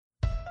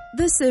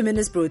This sermon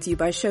is brought to you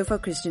by Shofar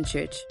Christian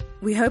Church.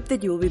 We hope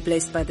that you will be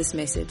blessed by this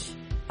message.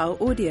 Our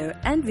audio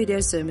and video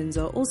sermons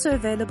are also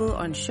available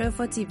on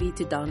Shofar TV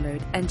to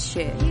download and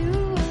share.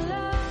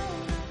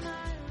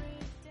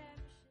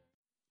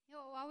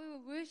 While we were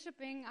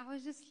worshiping, I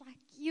was just like,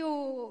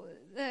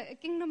 the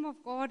kingdom of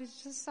God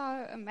is just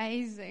so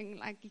amazing.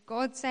 Like,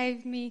 God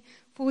saved me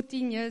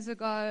 14 years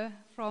ago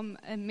from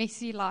a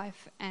messy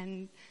life,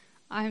 and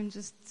I'm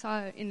just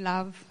so in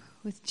love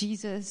with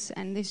Jesus,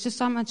 and there's just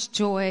so much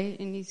joy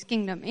in His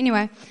kingdom.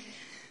 Anyway,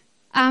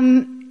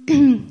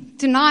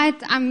 tonight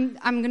I'm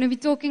going to be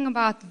talking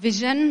about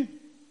vision.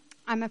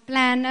 I'm a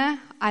planner.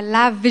 I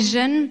love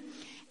vision,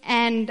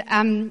 and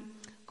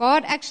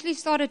God actually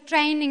started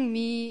training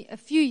me a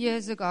few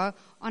years ago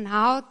on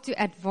how to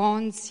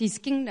advance His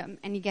kingdom,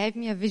 and He gave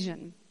me a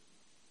vision.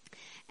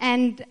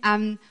 And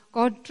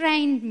God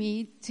trained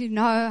me to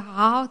know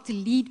how to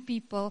lead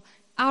people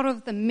out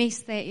of the mess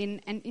they're in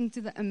and into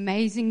the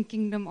amazing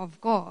kingdom of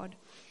God.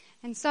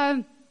 And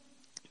so,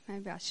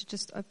 maybe I should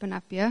just open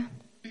up here.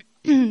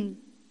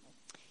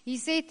 He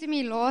said to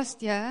me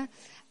last year,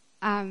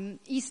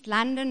 East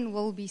London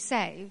will be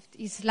saved.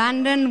 East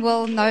London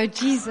will know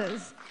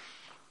Jesus.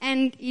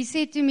 And he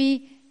said to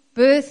me,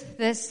 birth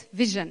this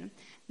vision.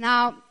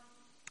 Now,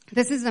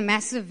 this is a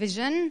massive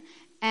vision,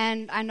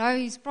 and I know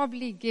he's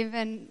probably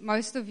given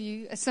most of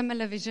you a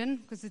similar vision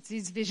because it's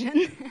his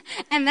vision,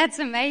 and that's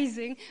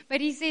amazing.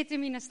 But he said to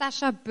me,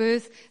 Nastasha,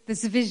 birth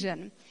this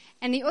vision.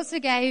 And he also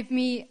gave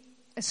me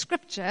a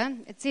scripture.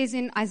 It says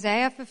in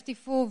Isaiah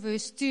 54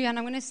 verse 2, and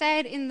I'm going to say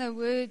it in the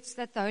words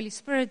that the Holy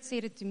Spirit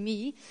said it to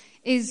me,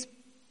 is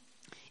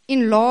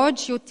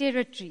enlarge your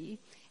territory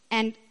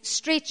and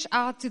stretch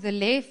out to the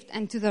left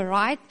and to the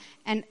right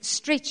and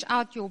stretch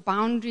out your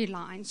boundary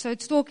line. So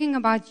it's talking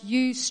about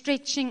you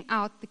stretching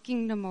out the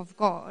kingdom of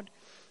God.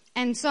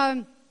 And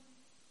so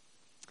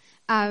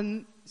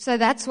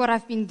that's what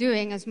I've been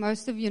doing. As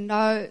most of you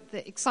know,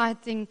 the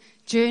exciting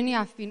journey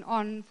I've been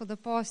on for the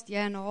past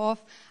year and a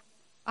half,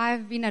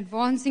 I've been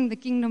advancing the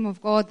kingdom of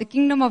God. The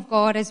kingdom of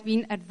God has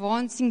been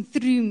advancing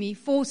through me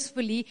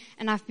forcefully,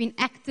 and I've been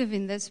active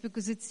in this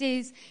because it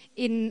says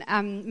in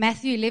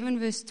Matthew 11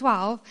 verse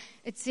 12,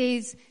 it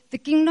says, the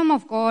kingdom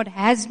of God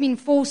has been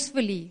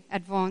forcefully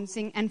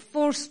advancing, and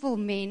forceful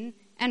men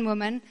and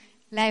women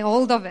lay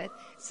hold of it.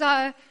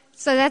 So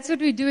that's what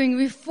we're doing.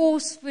 We're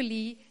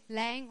forcefully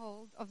laying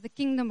hold of the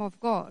kingdom of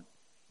God.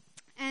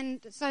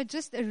 And so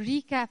just a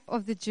recap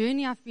of the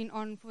journey I've been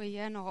on for a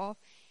year and a half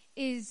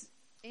is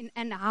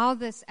and how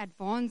this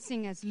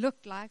advancing has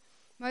looked like.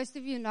 Most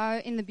of you know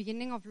in the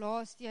beginning of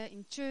last year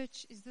in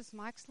church, is this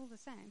mic still the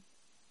same?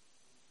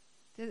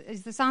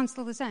 Is the sound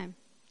still the same?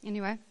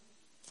 Anyway.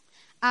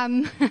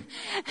 In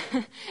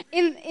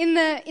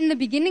the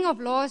beginning of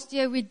last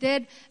year, we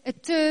did a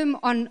term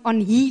on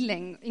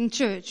healing in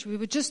church. We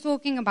were just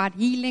talking about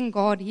healing,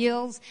 God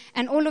heals,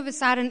 and all of a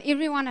sudden,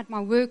 everyone at my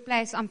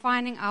workplace, I'm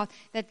finding out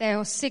that they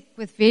are sick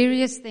with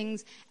various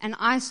things, and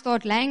I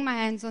start laying my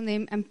hands on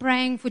them and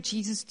praying for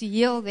Jesus to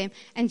heal them,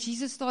 and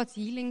Jesus starts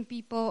healing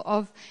people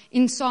of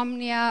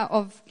insomnia,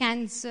 of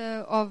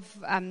cancer, of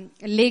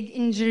leg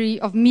injury,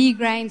 of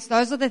migraines.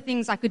 Those are the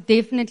things I could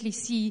definitely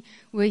see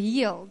were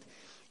healed.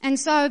 And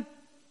so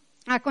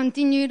I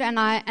continued and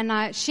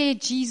I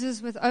shared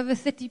Jesus with over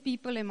 30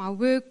 people in my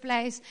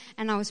workplace,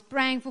 and I was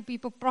praying for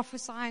people,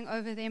 prophesying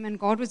over them, and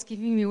God was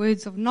giving me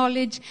words of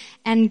knowledge,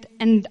 and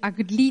I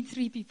could lead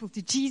 3 people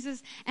to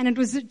Jesus, and it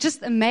was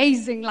just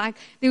amazing. Like,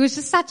 there was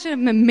just such a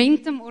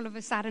momentum all of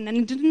a sudden, and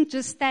it didn't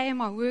just stay in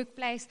my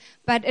workplace,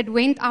 but it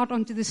went out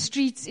onto the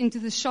streets, into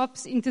the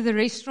shops, into the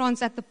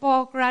restaurants, at the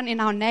park run, in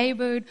our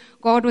neighborhood.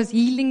 God was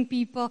healing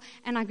people,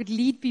 and I could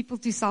lead people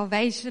to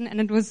salvation,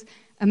 and it was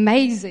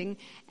amazing.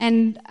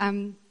 And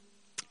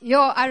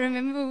I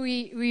remember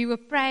we were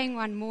praying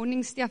one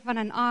morning, Stefan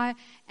and I,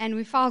 and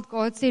we felt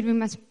God said we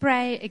must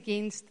pray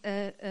against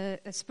a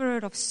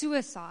spirit of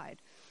suicide.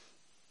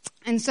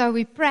 And so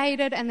we prayed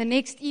it, and the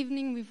next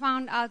evening we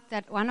found out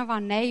that one of our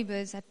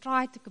neighbors had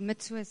tried to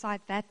commit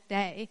suicide that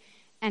day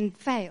and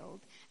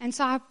failed. And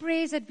so our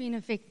prayers had been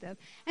effective.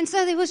 And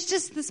so there was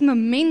just this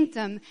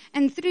momentum,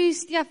 and through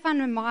Stefan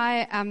and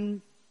my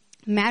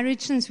marriage,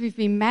 since we've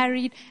been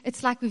married,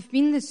 it's like we've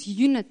been this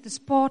unit, this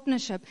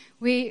partnership,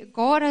 where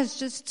God has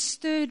just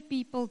stirred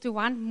people to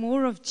want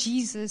more of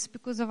Jesus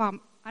because of our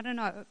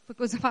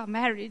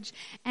marriage.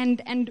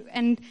 And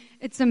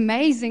it's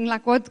amazing,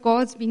 like what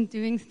God's been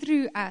doing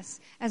through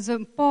us as a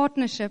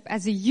partnership,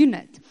 as a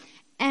unit.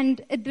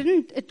 And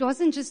it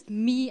wasn't just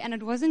me, and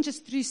it wasn't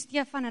just through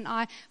Stefan and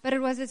I, but it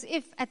was as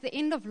if at the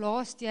end of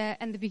last year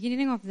and the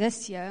beginning of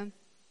this year,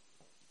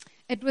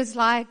 it was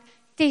like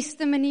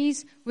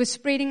testimonies were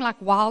spreading like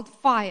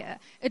wildfire.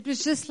 It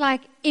was just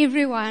like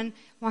everyone,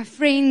 my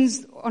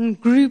friends on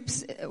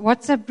groups,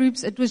 WhatsApp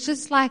groups, it was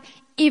just like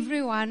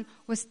everyone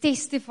was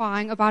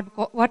testifying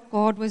about what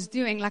God was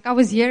doing. Like I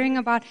was hearing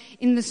about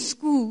in the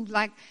school,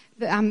 like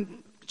the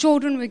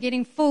children were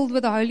getting filled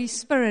with the Holy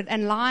Spirit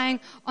and lying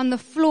on the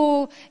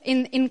floor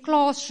in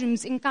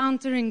classrooms,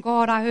 encountering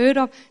God. I heard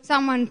of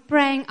someone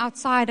praying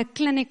outside a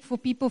clinic for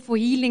people for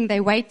healing.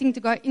 They're waiting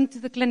to go into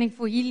the clinic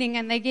for healing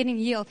and they're getting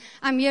healed.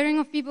 I'm hearing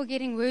of people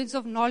getting words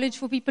of knowledge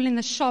for people in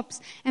the shops,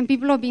 and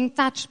people are being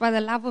touched by the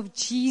love of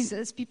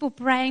Jesus. People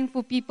praying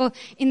for people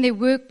in their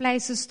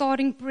workplaces,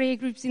 starting prayer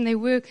groups in their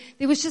work.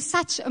 There was just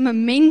such a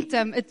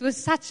momentum. It was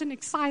such an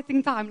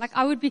exciting time. Like,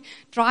 I would be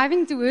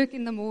driving to work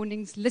in the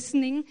mornings,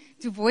 listening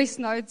to voice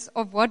notes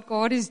of what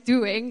God is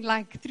doing,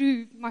 like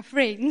through my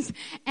friends.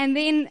 And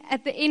then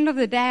at the end of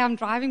the day, I'm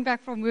driving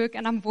back from work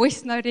and I'm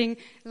voice noting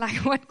like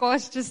what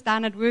God's just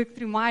done at work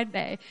through my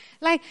day.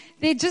 Like,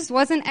 there just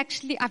wasn't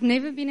actually, I've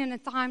never been in a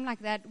time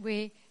like that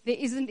where there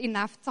isn't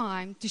enough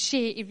time to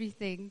share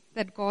everything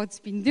that God's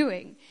been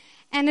doing.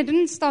 And it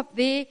didn't stop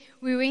there.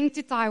 We went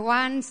to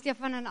Taiwan,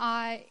 Stefan and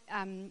I,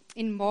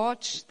 in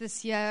March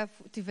this year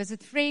to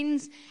visit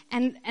friends.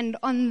 And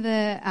on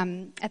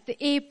at the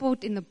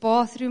airport, in the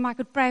bathroom, I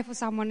could pray for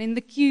someone. In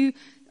the queue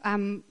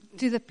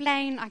to the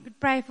plane, I could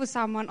pray for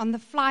someone. On the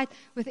flight,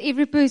 with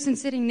every person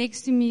sitting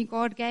next to me,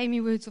 God gave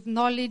me words of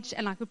knowledge,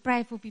 and I could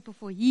pray for people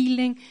for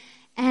healing.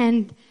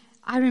 And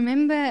I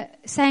remember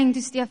saying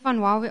to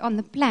Stefan while we're on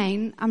the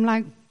plane, I'm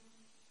like,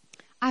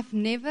 I've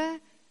never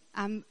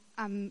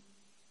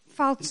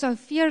felt so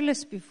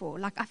fearless before.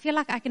 Like, I feel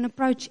like I can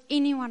approach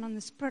anyone on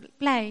this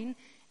plane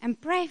and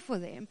pray for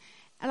them.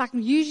 Like,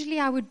 usually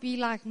I would be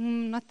like,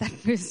 not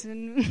that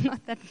person,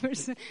 not that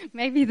person,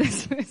 maybe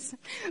this person.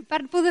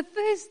 But for the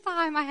first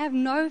time, I have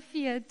no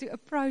fear to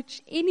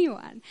approach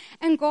anyone.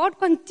 And God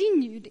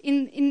continued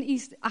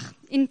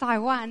in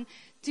Taiwan.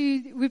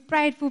 We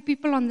prayed for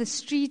people on the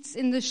streets,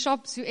 in the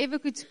shops, whoever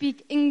could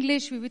speak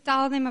English. We would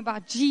tell them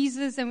about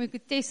Jesus and we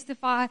could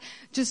testify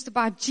just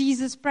about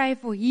Jesus, pray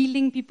for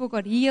healing. People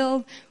got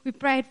healed. We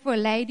prayed for a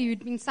lady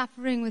who'd been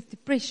suffering with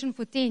depression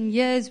for 10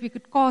 years. We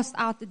could cast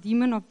out the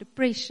demon of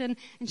depression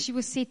and she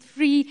was set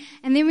free.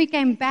 And then we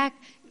came back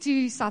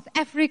to South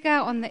Africa.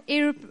 On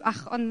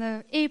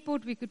the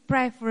airport, we could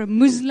pray for a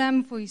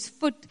Muslim for his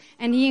foot,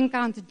 and he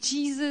encountered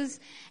Jesus.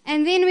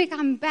 And then we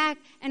come back,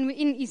 and we're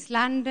in East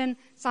London,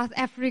 South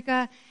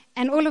Africa,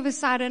 and all of a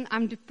sudden,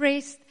 I'm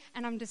depressed,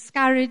 and I'm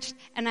discouraged,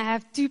 and I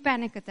have 2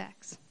 panic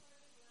attacks.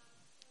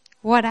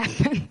 What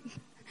happened?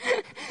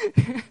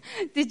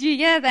 Did you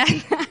hear that?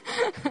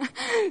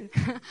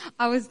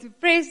 I was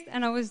depressed,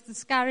 and I was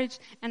discouraged,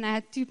 and I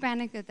had 2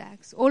 panic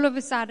attacks. All of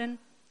a sudden,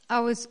 I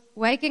was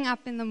waking up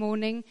in the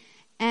morning,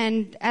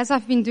 and as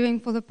I've been doing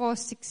for the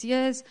past 6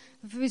 years,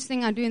 the first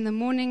thing I do in the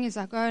morning is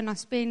I go and I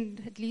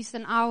spend at least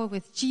an hour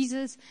with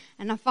Jesus,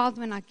 and I felt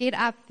when I get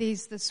up,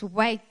 there's this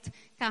weight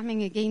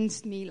coming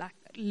against me, like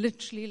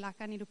literally like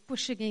I need to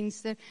push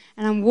against it,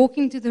 and I'm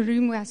walking to the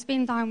room where I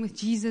spend time with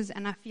Jesus,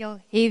 and I feel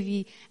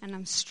heavy, and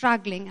I'm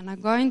struggling, and I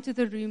go into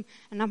the room,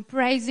 and I'm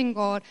praising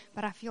God,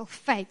 but I feel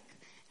fake.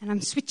 And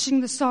I'm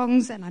switching the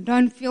songs and I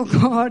don't feel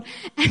God.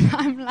 And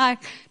I'm like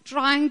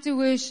trying to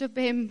worship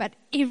Him, but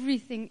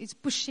everything is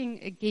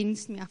pushing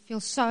against me. I feel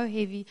so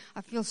heavy.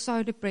 I feel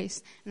so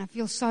depressed. And I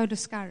feel so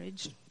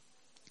discouraged.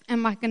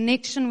 And my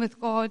connection with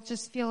God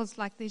just feels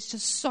like there's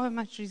just so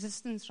much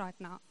resistance right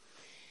now.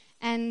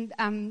 And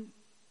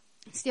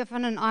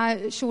Stefan and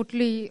I,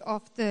 shortly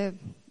after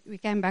we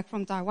came back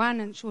from Taiwan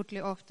and shortly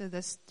after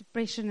this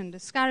depression and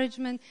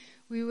discouragement,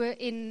 we were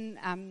in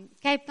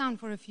Cape Town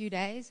for a few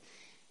days.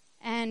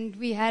 And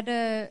we had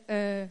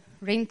a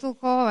rental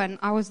car, and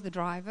I was the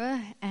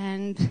driver.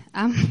 And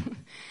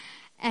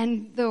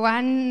the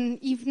one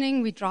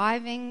evening we're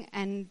driving,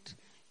 and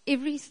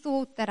every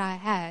thought that I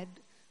had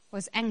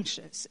was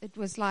anxious. It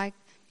was like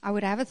I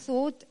would have a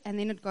thought, and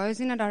then it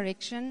goes in a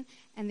direction,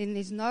 and then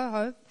there's no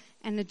hope,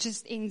 and it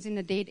just ends in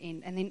a dead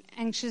end. And then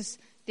anxious,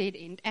 dead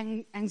end,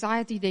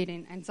 anxiety, dead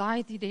end,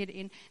 anxiety, dead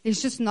end.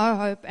 There's just no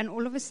hope. And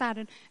all of a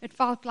sudden, it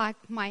felt like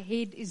my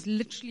head is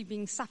literally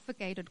being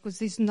suffocated because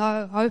there's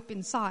no hope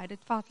inside.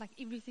 It felt like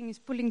everything is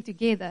pulling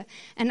together.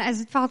 And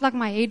as it felt like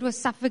my head was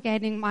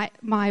suffocating,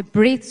 my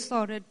breath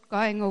started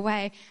going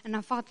away, and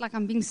I felt like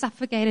I'm being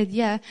suffocated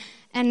here.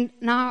 And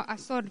now I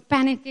started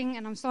panicking,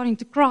 and I'm starting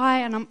to cry,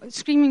 and I'm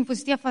screaming for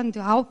Stefan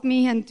to help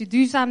me and to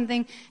do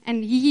something.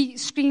 And he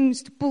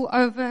screams to pull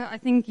over. I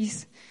think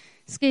he's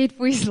scared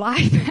for his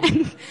life.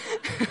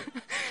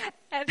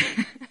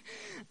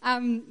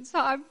 So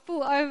I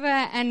pull over,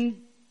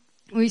 and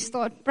we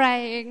start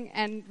praying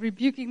and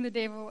rebuking the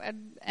devil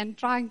and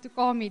trying to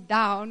calm me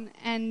down.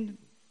 And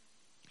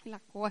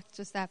like, what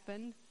just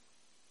happened?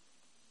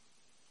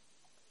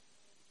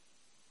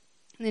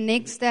 The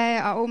next day,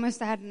 I almost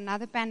had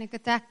another panic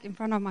attack in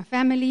front of my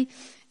family.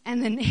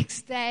 And the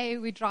next day,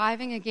 we're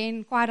driving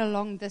again quite a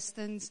long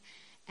distance.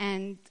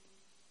 And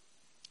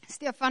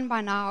Stefan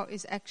by now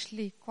is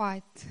actually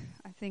quite,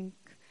 I think,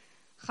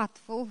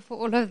 gutful for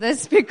all of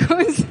this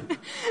because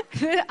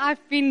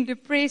I've been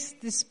depressed,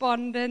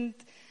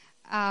 despondent,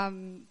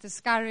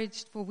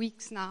 discouraged for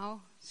weeks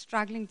now,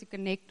 struggling to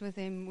connect with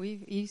him.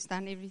 He's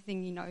done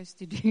everything he knows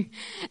to do.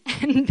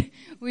 And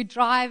we're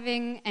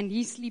driving and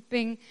he's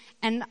sleeping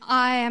and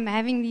I am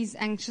having these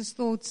anxious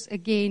thoughts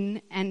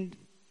again, and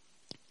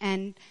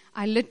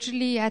I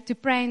literally had to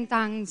pray in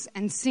tongues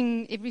and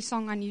sing every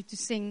song I knew to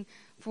sing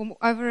for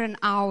over an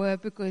hour,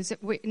 because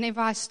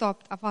whenever I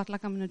stopped, I felt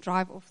like I'm going to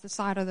drive off the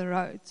side of the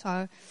road.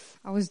 So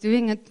I was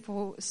doing it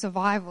for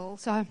survival.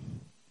 So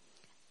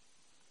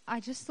I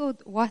just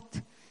thought,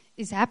 what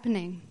is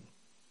happening?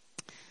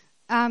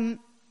 And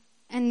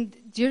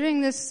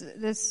during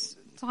this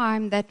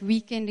time, that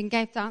weekend in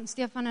Cape Town,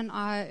 Stefan and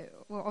I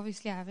were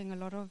obviously having a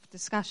lot of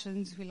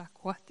discussions. We're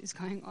like, what is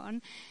going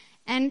on?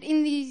 And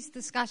in these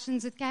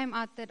discussions, it came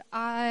out that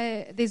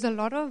there's a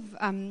lot of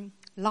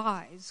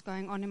lies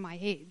going on in my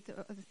head,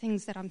 the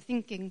things that I'm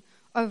thinking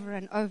over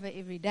and over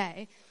every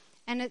day.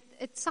 And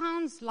it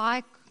sounds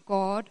like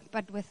God,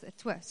 but with a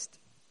twist.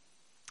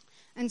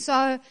 And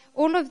so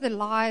all of the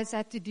lies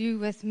had to do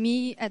with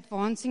me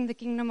advancing the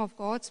kingdom of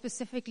God,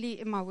 specifically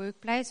in my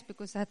workplace,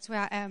 because that's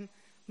where I am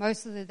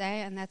most of the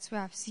day, and that's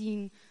where I've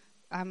seen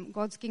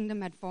God's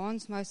kingdom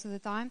advance most of the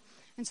time.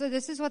 And so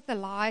this is what the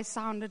lies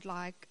sounded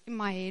like in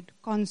my head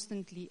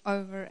constantly,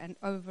 over and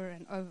over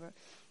and over.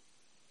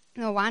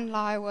 The one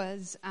lie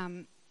was,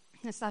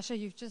 Natasha,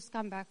 you've just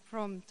come back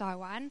from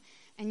Taiwan,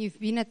 and you've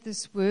been at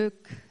this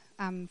work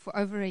for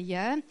over a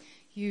year.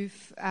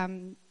 You've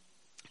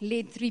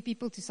led 3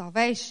 people to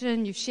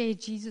salvation. You've shared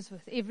Jesus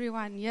with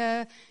everyone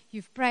here.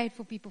 You've prayed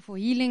for people for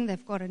healing.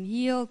 They've gotten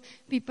healed.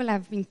 People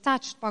have been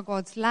touched by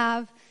God's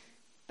love.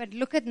 But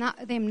look at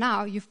them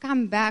now. You've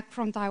come back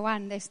from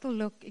Taiwan. They still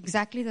look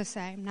exactly the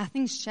same.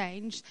 Nothing's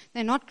changed.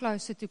 They're not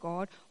closer to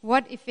God.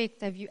 What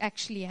effect have you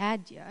actually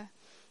had here?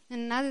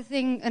 And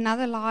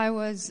another lie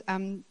was,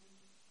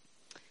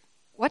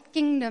 what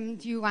kingdom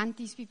do you want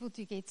these people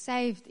to get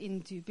saved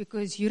into?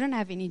 Because you don't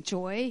have any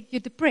joy.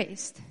 You're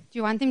depressed. Do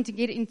you want them to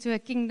get into a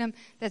kingdom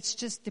that's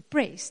just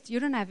depressed? You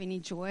don't have any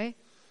joy.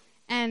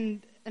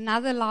 And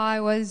another lie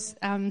was,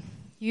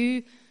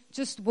 you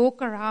just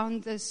walk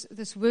around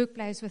this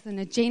workplace with an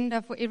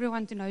agenda for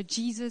everyone to know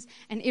Jesus,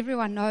 and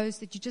everyone knows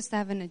that you just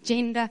have an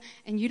agenda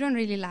and you don't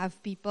really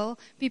love people.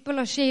 People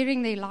are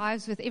sharing their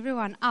lives with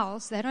everyone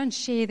else. They don't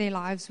share their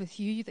lives with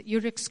you.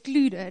 You're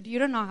excluded. You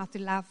don't know how to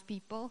love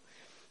people.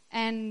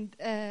 And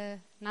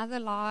another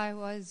lie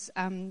was,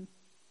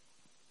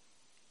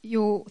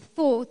 your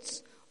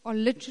thoughts are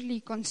literally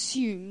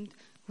consumed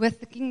with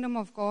the kingdom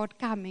of God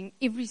coming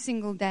every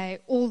single day,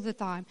 all the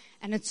time.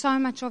 And it's so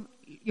much of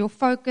your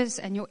focus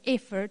and your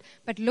effort,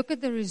 but look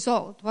at the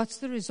result. What's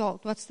the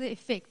result? What's the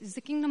effect? Is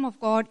the kingdom of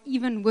God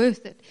even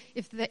worth it?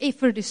 If the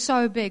effort is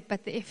so big,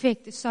 but the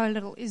effect is so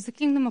little, is the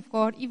kingdom of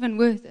God even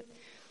worth it?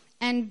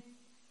 And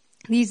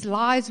these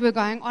lies were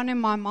going on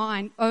in my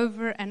mind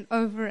over and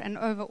over and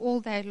over all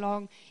day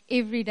long,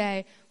 every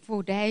day,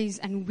 for days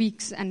and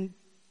weeks and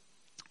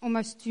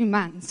almost 2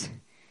 months.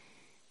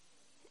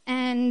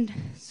 And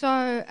so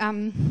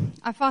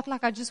I felt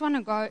like I just want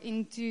to go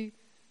into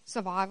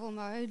survival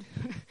mode.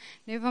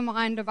 Never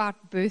mind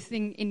about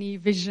birthing any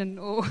vision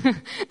or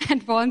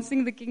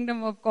advancing the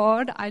kingdom of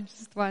God. I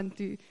just want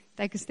to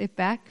take a step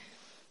back.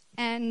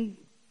 And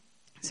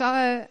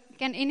so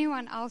can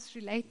anyone else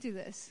relate to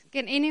this?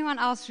 Can anyone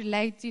else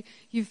relate to,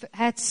 you've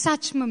had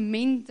such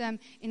momentum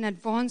in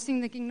advancing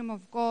the kingdom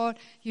of God.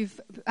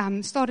 You've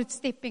started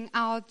stepping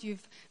out.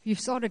 You've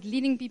started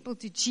leading people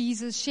to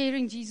Jesus,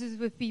 sharing Jesus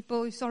with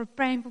people. You've started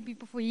praying for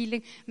people for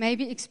healing,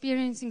 maybe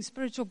experiencing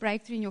spiritual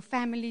breakthrough in your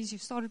families.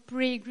 You've started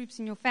prayer groups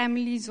in your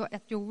families or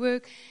at your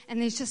work. And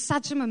there's just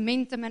such a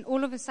momentum. And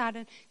all of a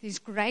sudden, there's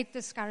great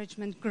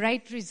discouragement,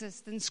 great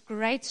resistance,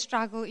 great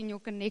struggle in your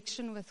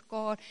connection with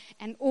God.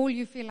 And all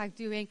you feel like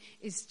doing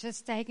is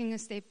just taking a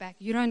step back.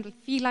 You don't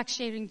feel like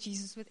sharing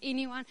Jesus with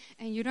anyone,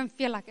 and you don't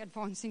feel like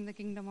advancing the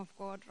kingdom of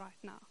God right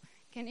now.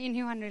 Can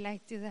anyone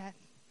relate to that?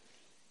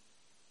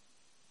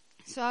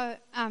 So,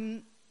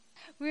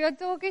 we are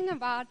talking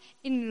about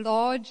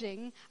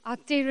enlarging our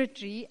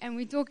territory, and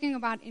we're talking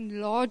about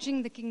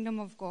enlarging the kingdom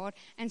of God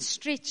and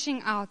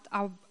stretching out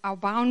our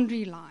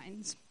boundary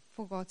lines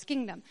for God's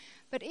kingdom.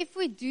 But if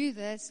we do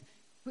this,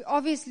 we're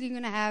obviously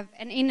going to have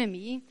an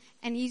enemy,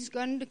 and he's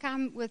going to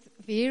come with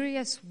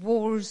various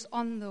wars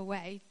on the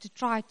way to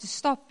try to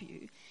stop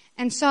you.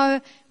 And so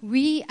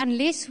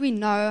unless we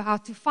know how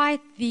to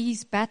fight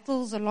these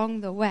battles along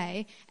the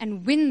way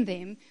and win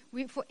them,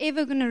 we're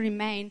forever going to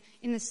remain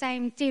in the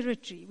same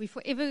territory. We're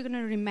forever going to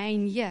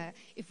remain here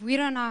if we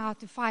don't know how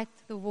to fight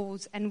the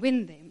wars and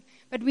win them.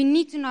 But we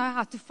need to know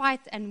how to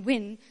fight and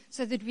win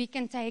so that we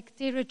can take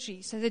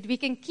territory, so that we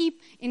can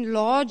keep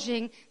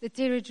enlarging the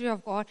territory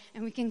of God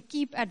and we can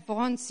keep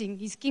advancing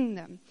His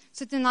kingdom.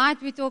 So tonight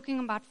we're talking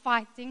about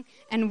fighting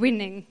and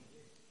winning.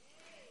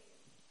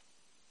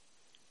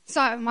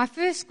 So my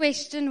first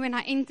question when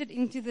I entered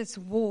into this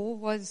war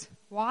was,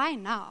 why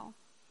now?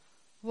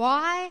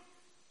 Why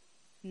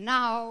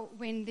now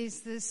when there's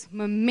this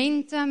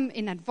momentum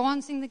in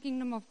advancing the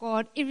kingdom of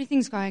God?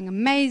 Everything's going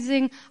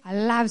amazing. I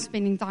love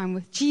spending time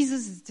with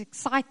Jesus. It's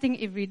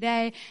exciting every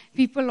day.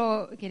 People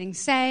are getting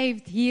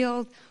saved,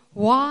 healed.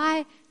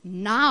 why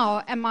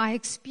now am I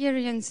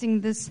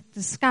experiencing this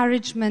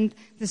discouragement,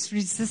 this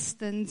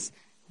resistance?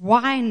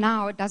 Why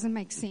now? It doesn't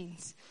make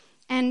sense.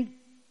 And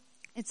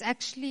it's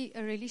actually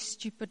a really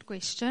stupid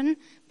question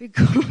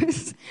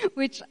because,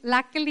 which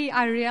luckily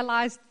I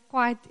realized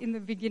quite in the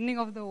beginning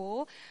of the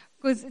war,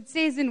 because it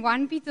says in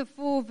 1 Peter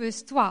 4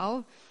 verse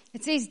 12,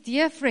 it says,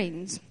 "Dear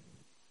friends,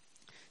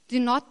 do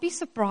not be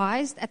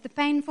surprised at the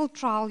painful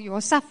trial you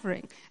are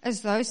suffering,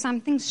 as though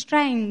something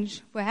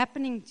strange were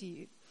happening to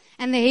you."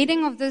 And the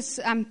heading of this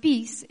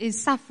piece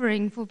is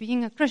suffering for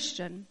being a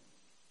Christian.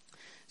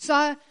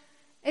 So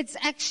it's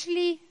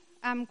actually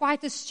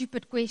quite a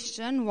stupid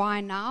question.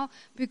 Why now?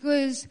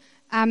 Because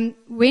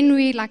when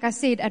we, like I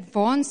said,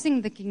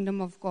 advancing the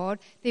kingdom of God,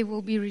 there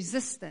will be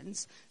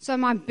resistance. So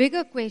my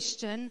bigger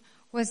question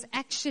was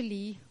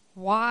actually,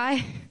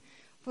 why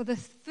for the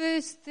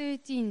first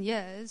 13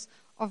 years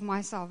of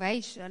my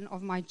salvation,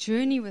 of my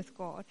journey with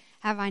God,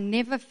 have I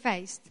never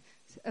faced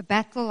a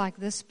battle like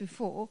this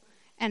before?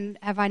 And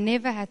have I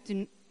never had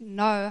to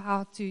know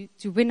how to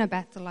win a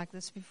battle like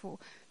this before?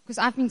 Because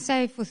I've been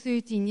saved for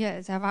 13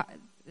 years.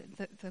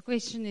 The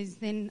question is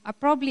then, I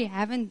probably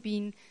haven't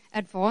been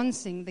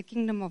advancing the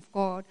kingdom of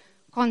God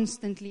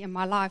constantly in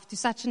my life to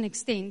such an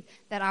extent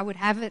that I would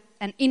have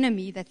an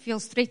enemy that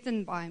feels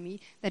threatened by me,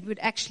 that would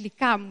actually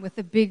come with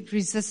a big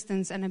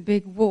resistance and a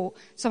big war.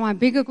 So my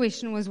bigger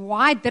question was,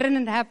 why didn't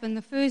it happen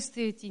the first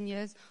 13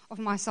 years of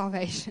my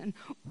salvation?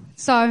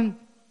 So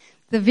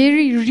the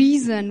very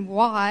reason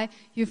why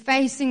you're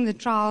facing the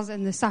trials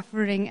and the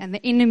suffering and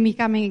the enemy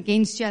coming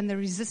against you and the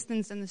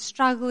resistance and the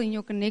struggle in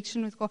your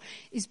connection with God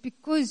is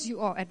because you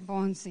are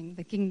advancing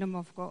the kingdom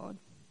of God.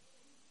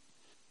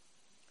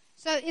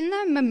 So in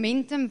the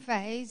momentum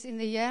phase, in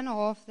the year and a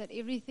half that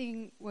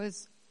everything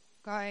was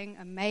going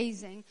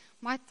amazing,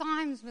 my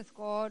times with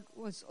God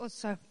was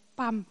also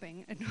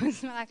pumping. It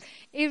was like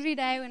every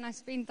day when I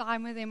spend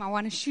time with Him, I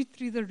want to shoot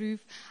through the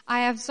roof.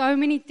 I have so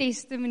many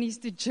testimonies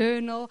to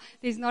journal.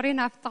 There's not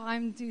enough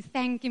time to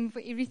thank Him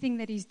for everything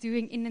that He's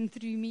doing in and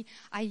through me.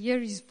 I hear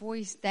His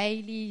voice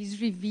daily.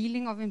 He's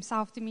revealing of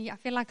Himself to me. I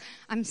feel like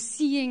I'm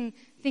seeing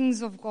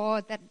things of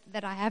God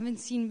that I haven't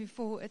seen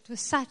before. It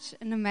was such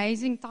an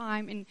amazing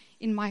time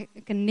in my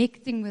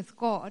connecting with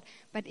God.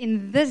 But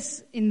in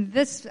this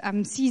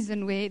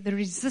season where the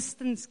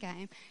resistance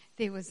came,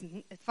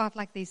 it felt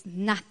like there's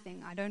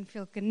nothing. I don't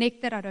feel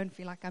connected. I don't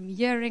feel like I'm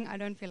hearing. I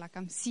don't feel like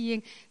I'm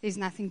seeing. There's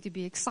nothing to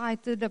be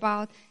excited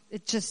about.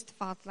 It just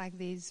felt like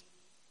there's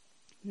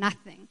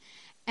nothing.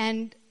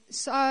 And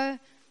so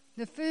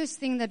the first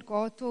thing that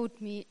God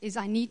taught me is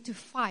I need to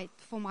fight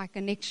for my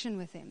connection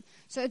with Him.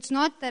 So it's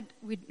not that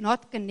we're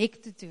not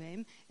connected to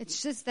Him.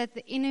 It's just that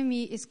the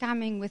enemy is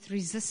coming with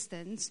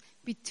resistance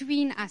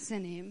between us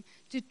and Him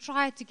to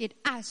try to get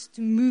us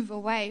to move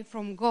away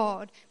from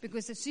God.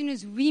 Because as soon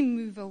as we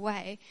move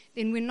away,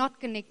 then we're not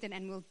connected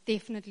and we'll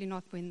definitely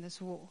not win this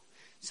war.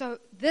 So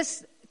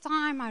this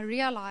time I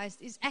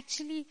realized is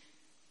actually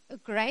a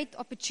great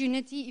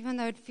opportunity, even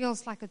though it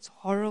feels like it's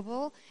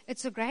horrible.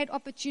 It's a great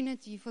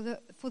opportunity for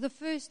the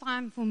first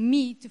time for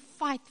me to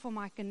fight for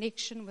my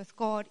connection with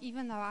God,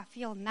 even though I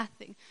feel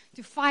nothing,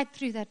 to fight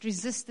through that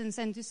resistance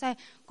and to say,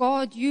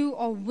 God, you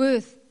are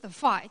worth the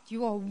fight.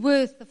 You are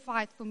worth the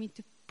fight for me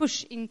to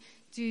push in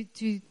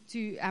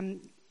to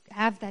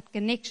have that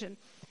connection.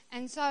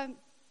 And so,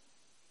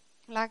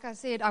 like I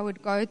said, I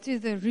would go to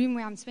the room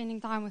where I'm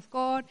spending time with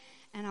God,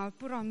 and I would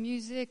put on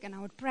music and I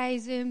would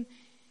praise Him.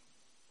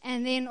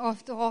 And then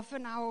after half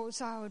an hour or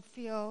so, I would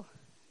feel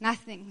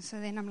nothing. So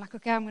then I'm like,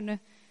 okay, I'm going to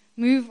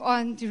move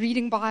on to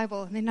reading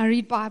Bible. And then I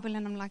read Bible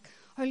and I'm like,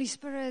 Holy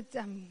Spirit,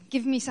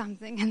 give me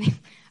something. And then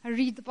I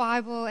read the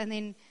Bible and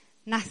then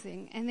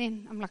nothing. And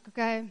then I'm like,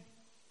 okay,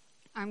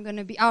 I'm going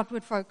to be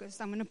outward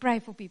focused. I'm going to pray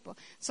for people.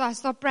 So I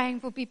stopped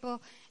praying for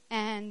people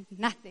and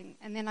nothing.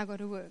 And then I go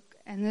to work.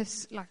 And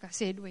this, like I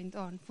said, went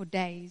on for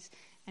days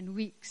and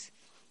weeks.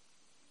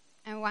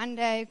 And one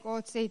day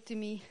God said to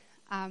me,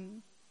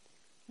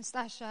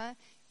 Nastasha,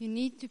 you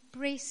need to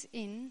press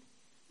in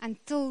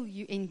until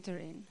you enter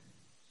in.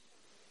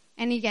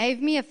 And He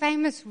gave me a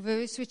famous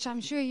verse, which I'm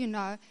sure you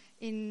know,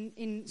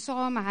 in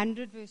Psalm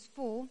 100 verse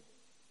 4.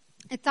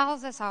 It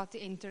tells us how to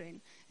enter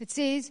in. It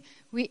says,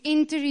 we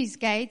enter His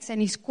gates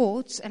and His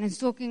courts, and it's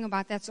talking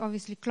about that's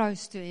obviously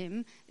close to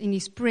Him, in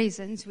His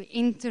presence. We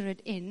enter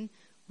it in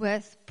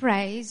with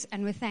praise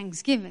and with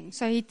thanksgiving.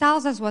 So He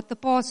tells us what the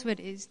password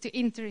is to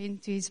enter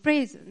into His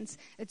presence.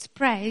 It's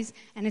praise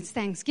and it's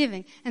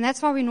thanksgiving. And that's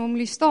why we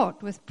normally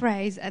start with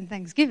praise and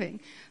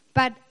thanksgiving.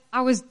 But I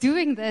was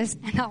doing this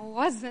and I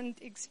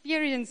wasn't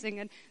experiencing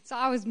it. So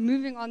I was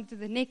moving on to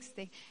the next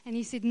thing. And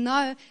He said,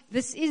 no,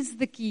 this is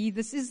the key.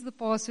 This is the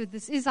password.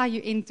 This is how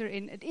you enter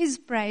in. It is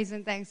praise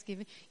and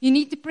thanksgiving. You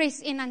need to press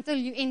in until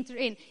you enter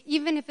in.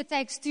 Even if it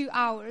takes 2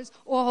 hours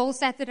or a whole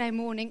Saturday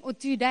morning or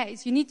 2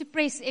 days, you need to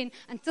press in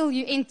until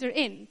you enter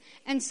in.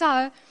 And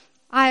so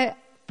I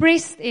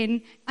pressed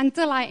in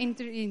until I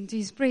entered into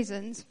His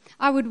presence.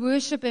 I would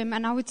worship Him,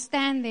 and I would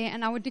stand there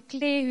and I would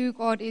declare who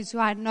God is, who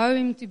I know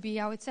Him to be.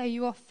 I would say,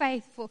 you are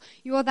faithful.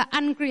 You are the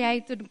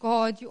uncreated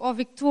God. You are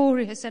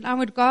victorious. And I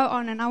would go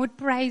on and I would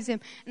praise Him,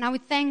 and I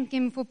would thank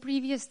Him for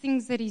previous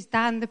things that He's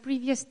done, the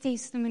previous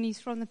testimonies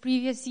from the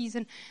previous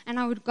season. And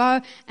I would go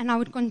and I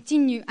would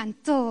continue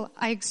until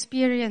I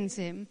experience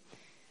Him.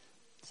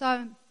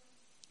 So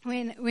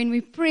when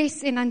we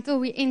press in until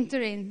we enter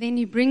in, then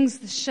He brings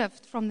the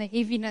shift from the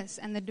heaviness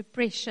and the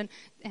depression,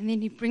 and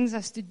then He brings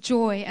us to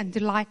joy and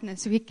to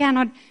lightness. We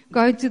cannot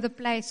go to the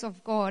place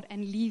of God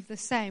and leave the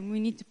same. We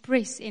need to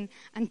press in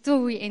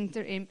until we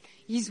enter in.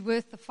 He's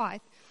worth the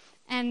fight.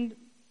 And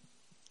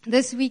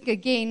this week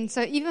again,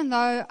 so even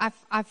though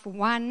I've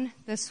won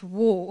this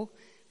war,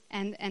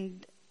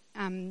 and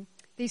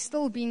there's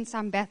still been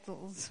some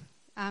battles.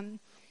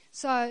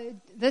 So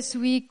this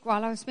week,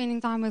 while I was spending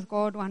time with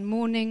God one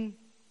morning,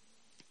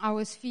 I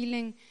was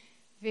feeling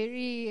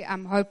very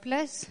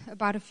hopeless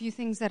about a few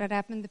things that had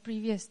happened the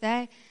previous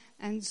day.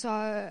 And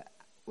so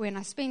when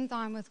I spent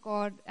time with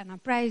God and I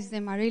praised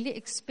Him, I really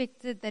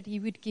expected that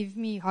He would give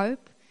me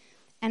hope.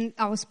 And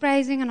I was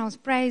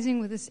praising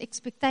with this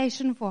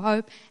expectation for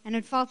hope. And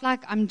it felt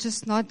like I'm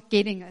just not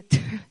getting it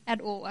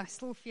at all. I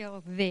still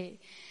feel there.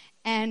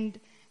 And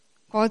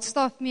God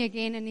stopped me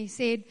again and He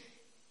said,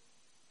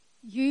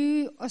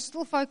 you are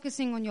still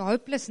focusing on your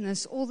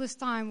hopelessness all this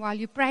time while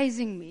you're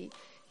praising me.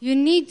 You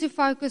need to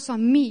focus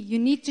on me. You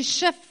need to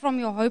shift from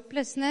your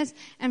hopelessness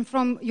and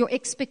from your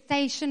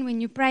expectation when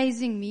you're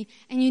praising me,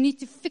 and you need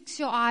to fix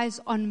your eyes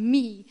on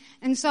me.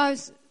 And so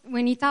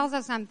when He tells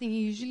us something, He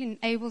usually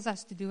enables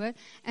us to do it.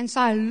 And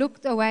so I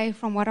looked away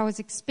from what I was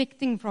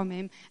expecting from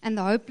Him and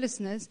the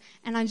hopelessness,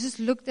 and I just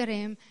looked at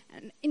Him,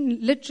 and in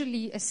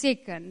literally a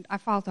second, I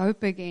felt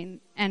hope again.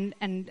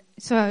 And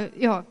so,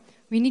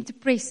 we need to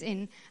press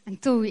in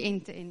until we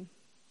enter in.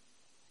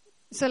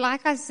 So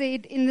like I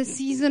said, in the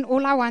season,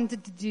 all I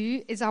wanted to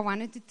do is I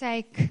wanted to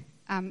take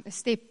a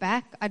step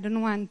back. I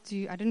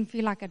didn't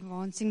feel like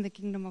advancing the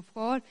kingdom of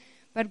God.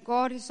 But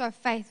God is so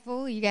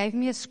faithful. He gave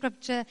me a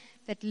scripture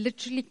that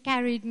literally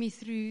carried me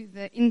through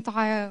the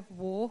entire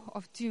war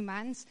of 2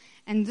 months.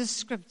 And this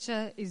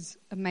scripture is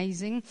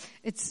amazing.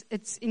 It's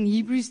in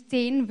Hebrews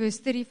 10, verse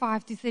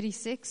 35 to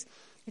 36.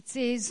 It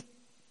says,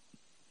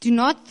 do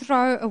not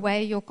throw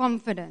away your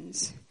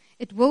confidence.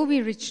 It will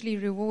be richly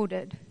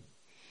rewarded.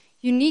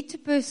 You need to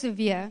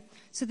persevere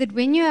so that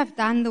when you have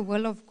done the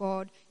will of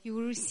God, you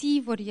will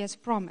receive what He has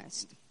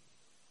promised.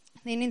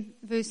 Then in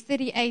verse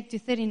 38 to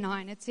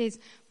 39, it says,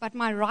 but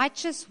my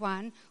righteous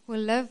one will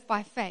live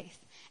by faith.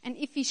 And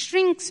if he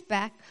shrinks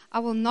back, I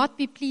will not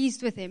be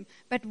pleased with him.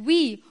 But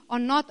we are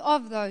not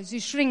of those who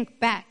shrink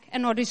back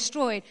and are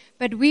destroyed,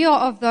 but we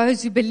are of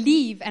those who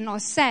believe and are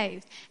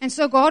saved. And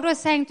so God was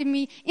saying to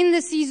me, in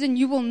this season,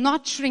 you will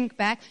not shrink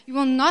back, you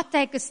will not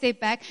take a step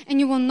back, and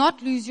you will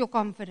not lose your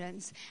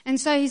confidence. And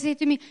so He said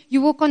to me,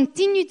 you will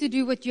continue to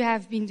do what you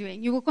have been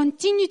doing. You will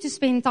continue to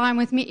spend time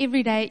with me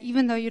every day,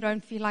 even though you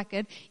don't feel like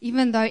it,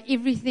 even though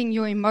everything,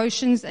 your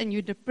emotions and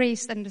you're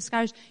depressed and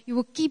discouraged, you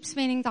will keep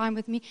spending time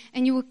with me,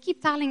 and you will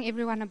keep telling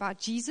everyone about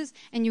Jesus,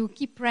 and you will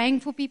keep praying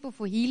for people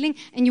for healing,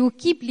 and you will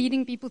keep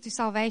leading people to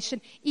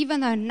salvation, even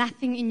though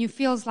nothing in you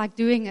feels like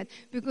doing it.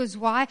 Because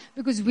why?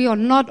 Because we are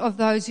not of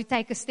those who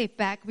take a step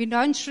back. We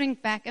don't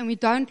shrink back and we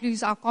don't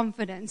lose our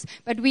confidence,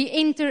 but we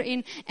enter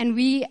in and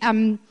we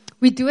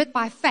do it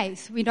by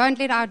faith. We don't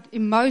let our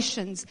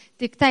emotions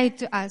dictate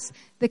to us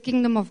the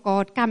kingdom of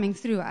God coming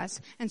through us.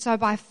 And so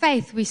by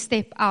faith we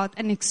step out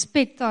and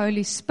expect the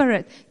Holy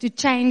Spirit to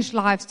change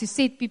lives, to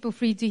set people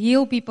free, to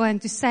heal people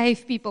and to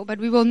save people. But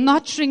we will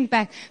not shrink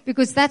back,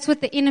 because that's what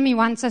the enemy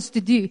wants us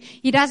to do.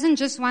 He doesn't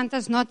just want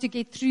us not to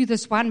get through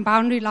this one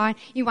boundary line.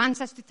 He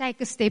wants us to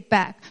take a step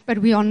back. But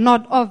we are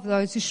not of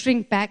those who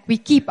shrink back. We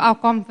keep our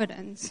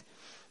confidence.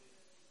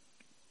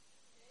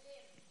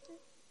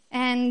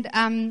 And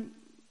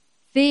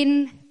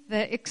then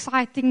the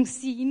exciting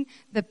scene,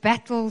 the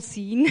battle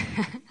scene,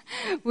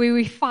 where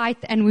we fight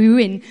and we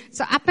win.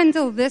 So up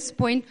until this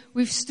point,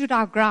 we've stood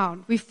our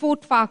ground. We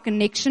fought for our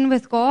connection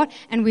with God,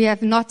 and we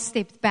have not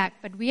stepped back.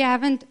 But we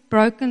haven't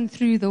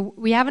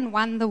we haven't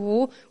won the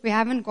war. We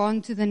haven't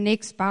gone to the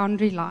next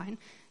boundary line.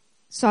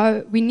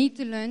 So we need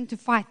to learn to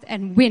fight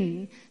and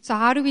win. So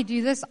how do we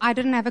do this? I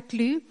didn't have a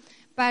clue,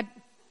 but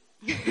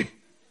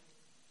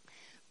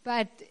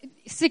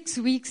 6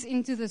 weeks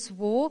into this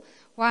war,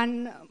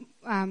 one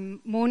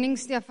morning,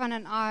 Stefan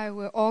and I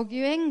were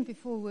arguing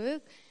before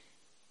work,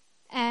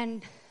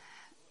 and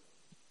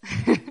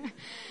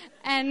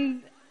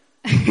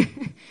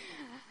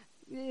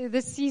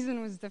this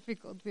season was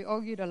difficult. We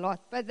argued a lot,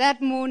 but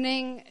that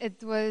morning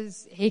it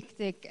was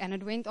hectic, and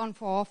it went on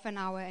for half an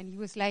hour, and he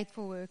was late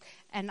for work,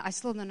 and I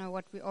still don't know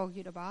what we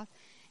argued about,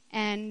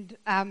 and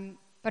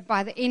but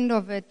by the end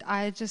of it,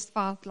 I just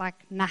felt like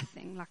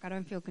nothing. Like I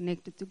don't feel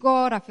connected to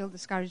God. I feel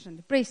discouraged and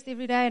depressed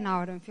every day.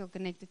 Now I don't feel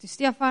connected to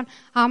Stefan.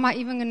 How am I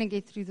even going to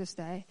get through this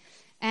day?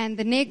 And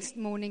the next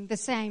morning, the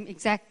same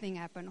exact thing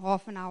happened.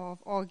 Half an hour of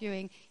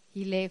arguing.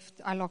 He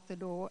left. I locked the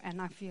door, and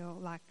I feel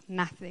like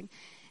nothing.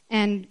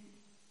 And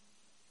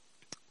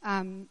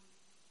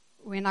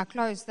when I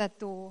closed that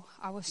door,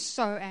 I was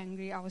so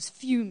angry. I was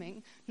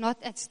fuming, not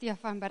at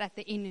Stefan, but at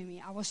the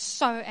enemy. I was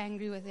so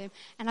angry with him.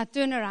 And I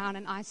turned around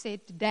and I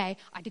said, today,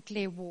 I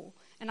declare war.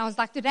 And I was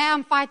like, today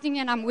I'm fighting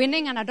and I'm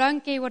winning and I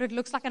don't care what it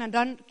looks like and I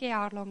don't care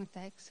how long it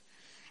takes.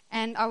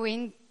 And I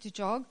went to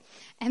jog.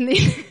 And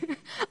then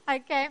I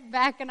came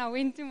back and I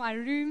went to my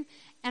room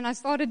and I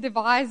started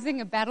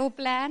devising a battle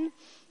plan.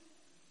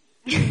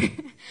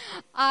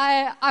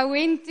 I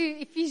went to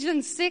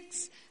Ephesians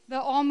 6,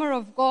 the armor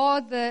of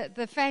God,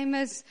 the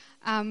famous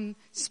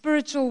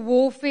spiritual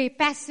warfare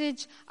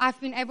passage. I've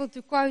been able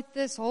to quote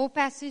this whole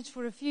passage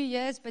for a few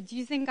years, but do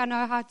you think I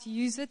know how to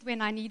use it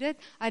when I need it?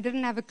 I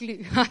didn't have a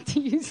clue how to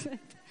use it.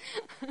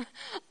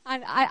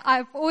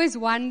 I've always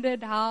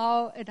wondered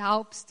how it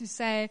helps to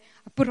say,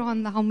 I put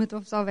on the helmet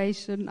of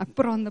salvation, I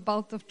put on the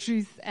belt of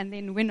truth, and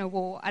then win a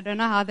war. I don't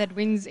know how that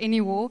wins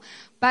any war,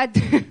 but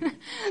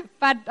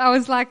but I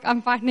was like,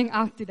 I'm finding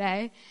out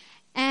today.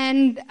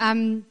 And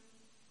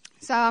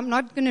so I'm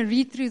not going to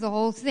read through the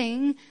whole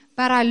thing,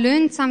 but I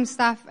learned some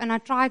stuff and I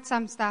tried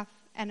some stuff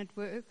and it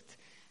worked.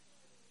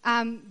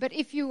 But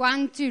if you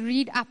want to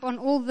read up on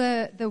all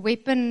the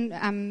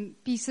weapon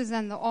pieces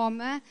and the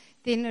armor,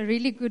 then a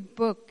really good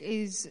book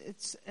is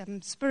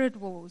Spirit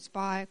Wars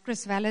by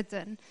Chris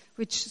Vallotton,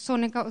 which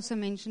Sonika also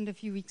mentioned a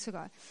few weeks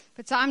ago.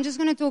 But so I'm just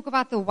going to talk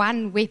about the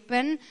one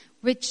weapon,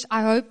 which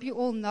I hope you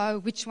all know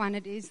which one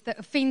it is, the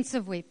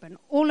offensive weapon.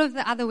 All of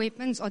the other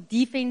weapons are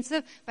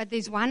defensive, but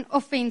there's one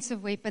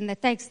offensive weapon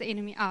that takes the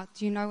enemy out.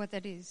 Do you know what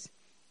that is?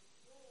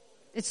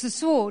 It's the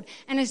sword.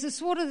 And it's the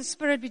sword of the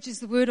Spirit, which is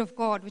the Word of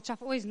God, which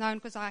I've always known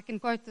because I can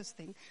quote this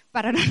thing,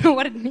 but I don't know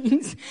what it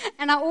means.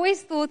 And I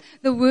always thought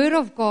the Word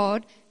of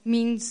God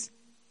means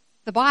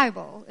the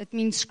Bible. It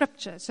means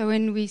Scripture. So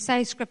when we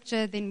say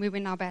Scripture, then we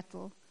win our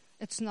battle.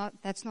 That's not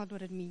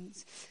what it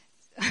means.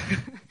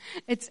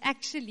 It's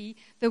actually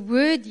the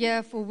word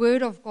here for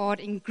Word of God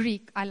in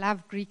Greek. I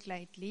love Greek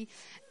lately.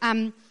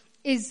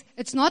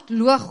 It's not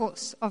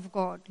logos of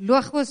God.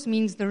 Logos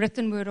means the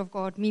written word of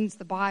God, means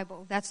the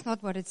Bible. That's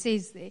not what it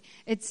says there.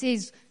 It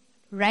says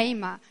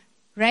rhema.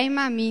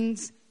 Rhema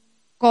means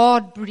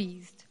God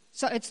breathed.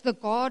 So it's the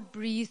God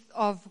breathed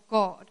of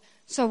God.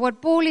 So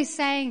what Paul is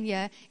saying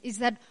here is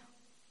that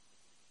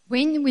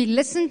when we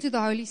listen to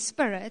the Holy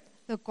Spirit,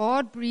 the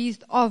God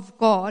breathed of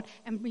God,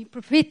 and we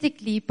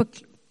prophetically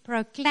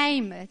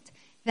proclaim it,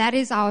 that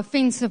is our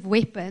offensive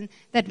weapon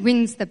that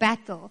wins the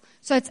battle.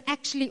 So it's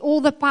actually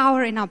all the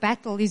power in our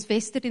battle is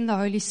vested in the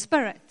Holy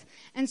Spirit.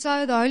 And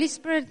so the Holy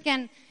Spirit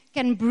can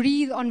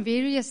breathe on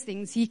various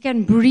things. He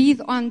can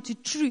breathe onto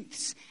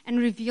truths and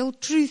reveal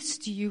truths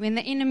to you when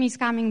the enemy's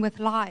coming with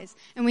lies.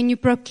 And when you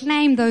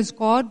proclaim those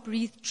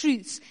God-breathed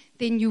truths,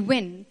 then you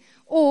win.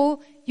 Or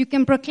you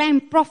can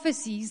proclaim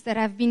prophecies that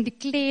have been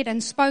declared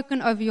and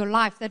spoken over your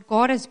life, that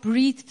God has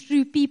breathed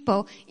through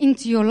people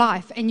into your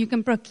life, and you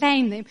can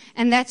proclaim them,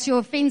 and that's your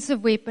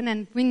offensive weapon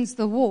and wins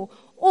the war.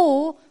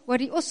 Or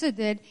what he also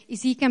did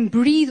is he can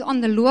breathe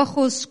on the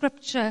Logos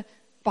Scripture,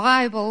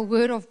 Bible,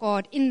 Word of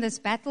God in this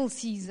battle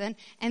season,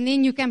 and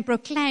then you can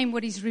proclaim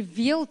what is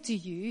revealed to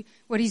you,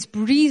 what is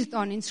breathed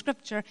on in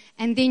Scripture,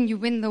 and then you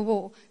win the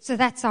war. So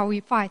that's how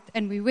we fight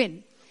and we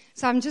win.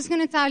 So I'm just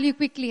going to tell you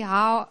quickly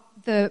how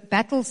the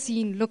battle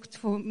scene looked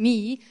for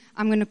me.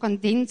 I'm going to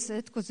condense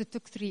it because it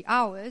took 3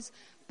 hours.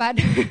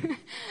 But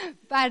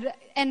I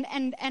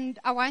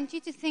want you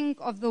to think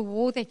of the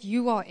war that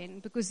you are in,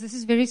 because this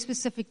is very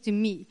specific to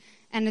me,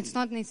 and it's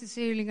not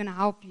necessarily going to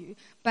help you.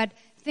 But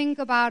think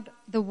about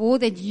the war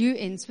that you're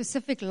in,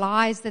 specific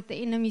lies that the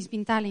enemy's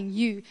been telling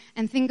you,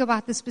 and think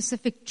about the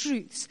specific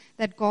truths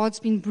that God's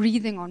been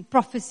breathing on,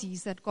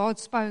 prophecies that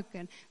God's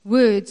spoken,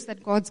 words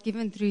that God's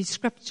given through His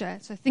Scripture.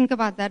 So think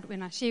about that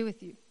when I share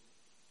with you.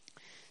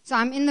 So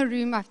I'm in the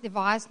room, I've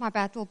devised my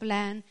battle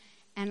plan,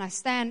 and I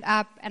stand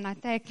up and I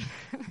take,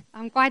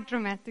 I'm quite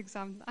dramatic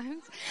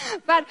sometimes,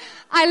 but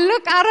I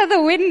look out of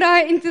the window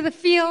into the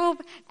field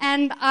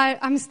and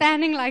I'm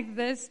standing like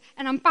this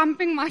and I'm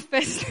pumping my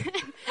fist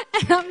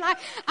and I'm like,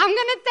 I'm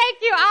going to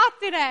take you out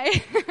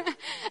today.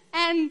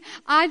 And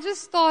I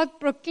just start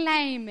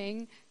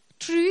proclaiming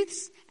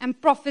truths and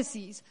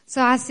prophecies.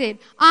 So I said,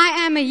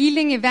 I am a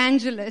healing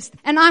evangelist,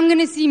 and I'm going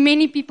to see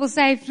many people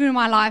saved through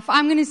my life.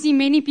 I'm going to see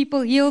many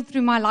people healed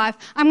through my life.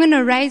 I'm going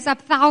to raise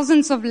up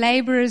thousands of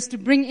laborers to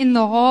bring in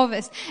the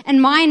harvest. And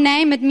my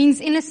name, it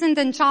means innocent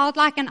and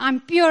childlike, and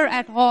I'm pure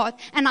at heart,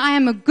 and I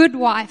am a good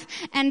wife.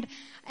 And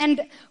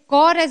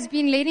God has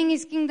been letting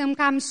His kingdom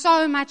come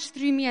so much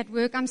through me at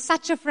work. I'm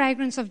such a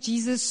fragrance of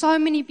Jesus. So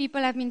many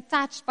people have been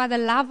touched by the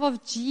love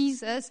of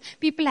Jesus.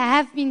 People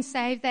have been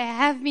saved. They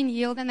have been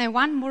healed, and they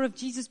want more of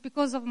Jesus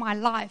because of my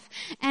life.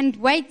 And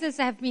waiters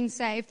have been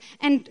saved,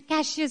 and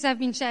cashiers have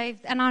been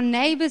saved, and our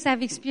neighbors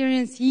have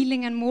experienced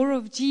healing and more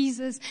of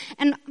Jesus.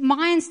 And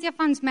my and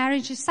Stefan's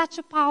marriage is such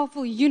a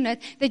powerful unit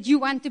that you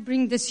want to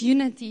bring this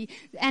unity.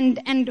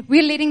 And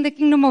we're letting the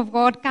kingdom of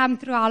God come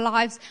through our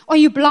lives. Are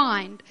you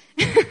blind?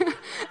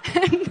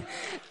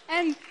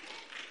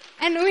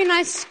 And when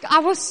I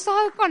was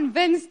so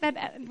convinced that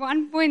at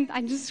one point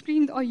I just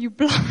screamed, "Are you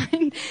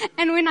blind?"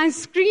 And when I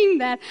screamed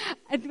that,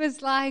 it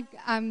was like,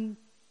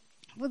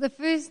 for the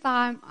first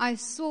time I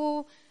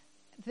saw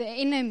the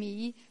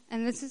enemy,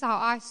 and this is how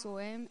I saw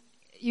him.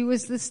 He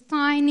was this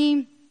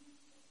tiny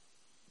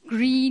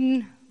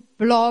green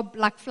blob,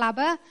 like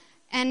flubber,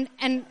 and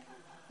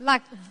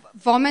like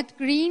vomit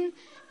green,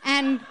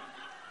 and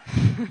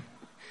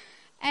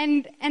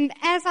and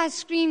as I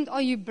screamed,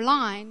 "Are you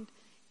blind?"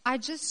 I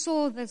just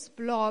saw this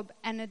blob,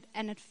 and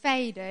it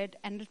faded,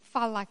 and it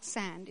fell like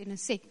sand in a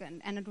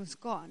second, and it was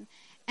gone.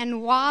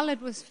 And while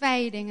it was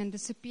fading and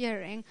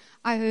disappearing,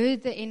 I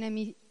heard the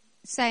enemy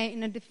say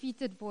in a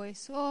defeated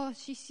voice, "Oh,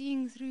 she's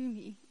seeing through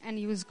me," and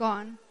he was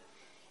gone.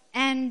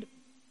 And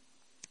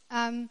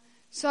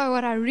so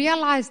what I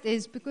realized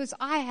is, because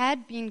I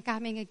had been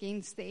coming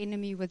against the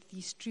enemy with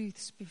these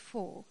truths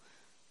before,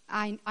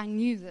 I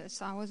knew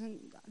this. I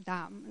wasn't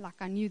dumb. Like,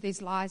 I knew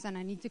there's lies and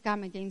I need to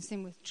come against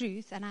them with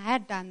truth. And I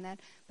had done that.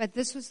 But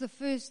this was the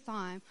first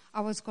time I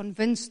was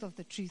convinced of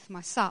the truth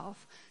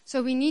myself.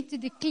 So we need to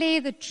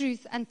declare the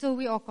truth until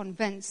we are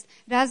convinced.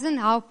 It doesn't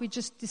help we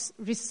just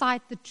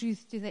recite the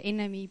truth to the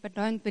enemy but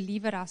don't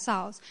believe it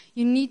ourselves.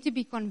 You need to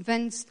be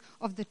convinced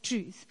of the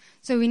truth.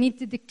 So we need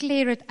to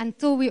declare it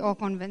until we are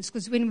convinced.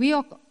 Because when we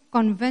are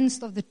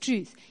convinced of the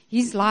truth,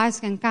 his lies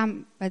can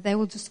come, but they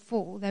will just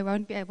fall. They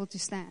won't be able to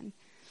stand.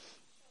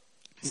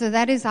 So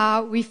that is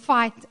how we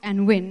fight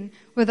and win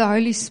with the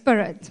Holy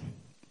Spirit.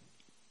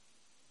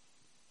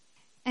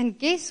 And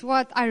guess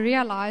what I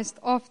realized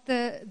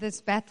after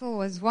this battle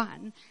was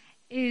won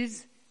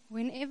is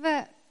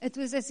whenever it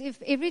was as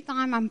if every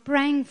time I'm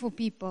praying for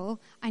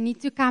people, I need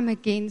to come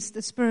against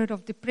the spirit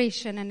of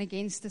depression and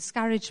against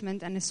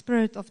discouragement and the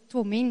spirit of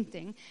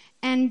tormenting.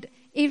 And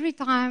every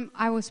time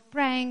I was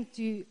praying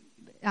to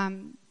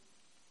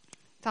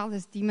tell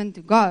this demon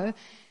to go,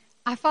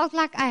 I felt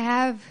like I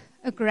have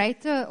a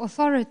greater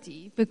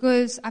authority,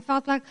 because I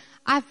felt like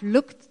I've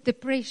looked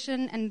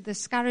depression and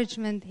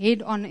discouragement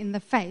head on in the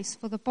face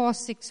for the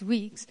past 6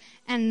 weeks,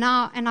 and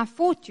I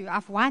fought you,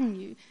 I've won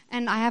you,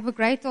 and I have a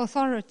greater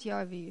authority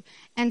over you.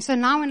 And so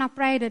now when I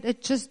prayed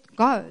it just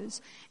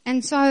goes.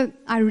 And so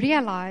I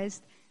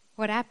realized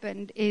what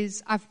happened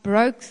is I've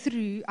broke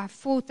through, I've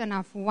fought and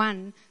I've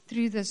won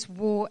through this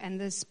war and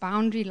this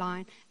boundary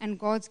line, and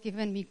God's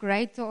given me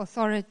greater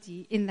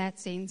authority in that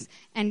sense,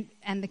 and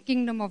the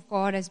kingdom of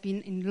God has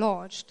been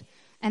enlarged,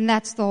 and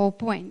that's the whole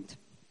point.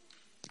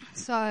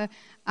 So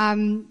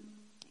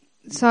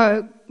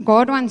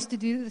God wants to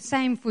do the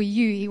same for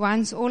you. He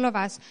wants all of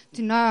us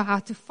to know how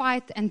to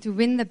fight and to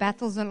win the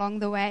battles along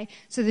the way,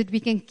 so that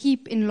we can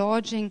keep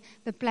enlarging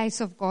the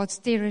place of God's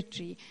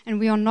territory. And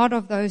we are not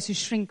of those who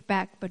shrink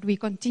back, but we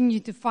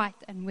continue to fight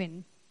and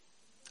win.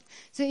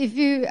 So if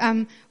you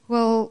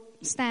will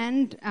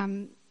stand,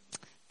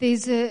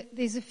 there's a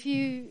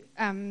few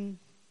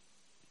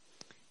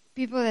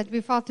people that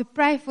we felt to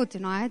pray for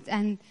tonight.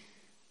 And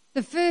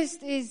the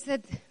first is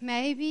that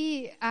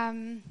maybe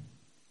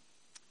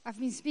I've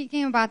been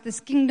speaking about this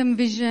kingdom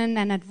vision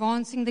and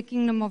advancing the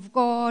kingdom of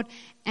God,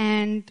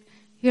 and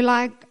you're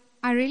like,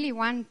 I really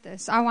want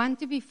this. I want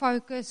to be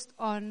focused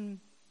on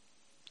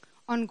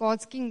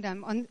God's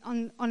kingdom,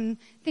 on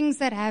things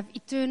that have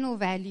eternal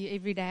value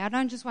every day. I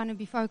don't just want to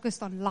be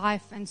focused on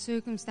life and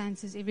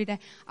circumstances every day.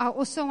 I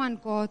also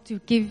want God to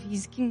give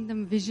his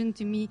kingdom vision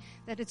to me,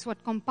 that it's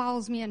what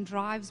compels me and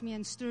drives me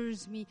and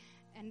stirs me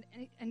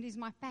and is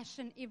my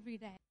passion every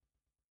day.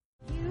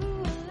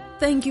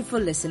 Thank you for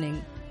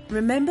listening.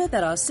 Remember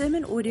that our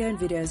sermon audio and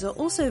videos are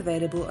also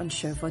available on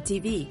Shofar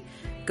TV.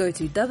 Go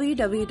to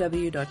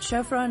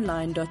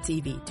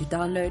www.shofaronline.tv to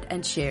download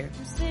and share.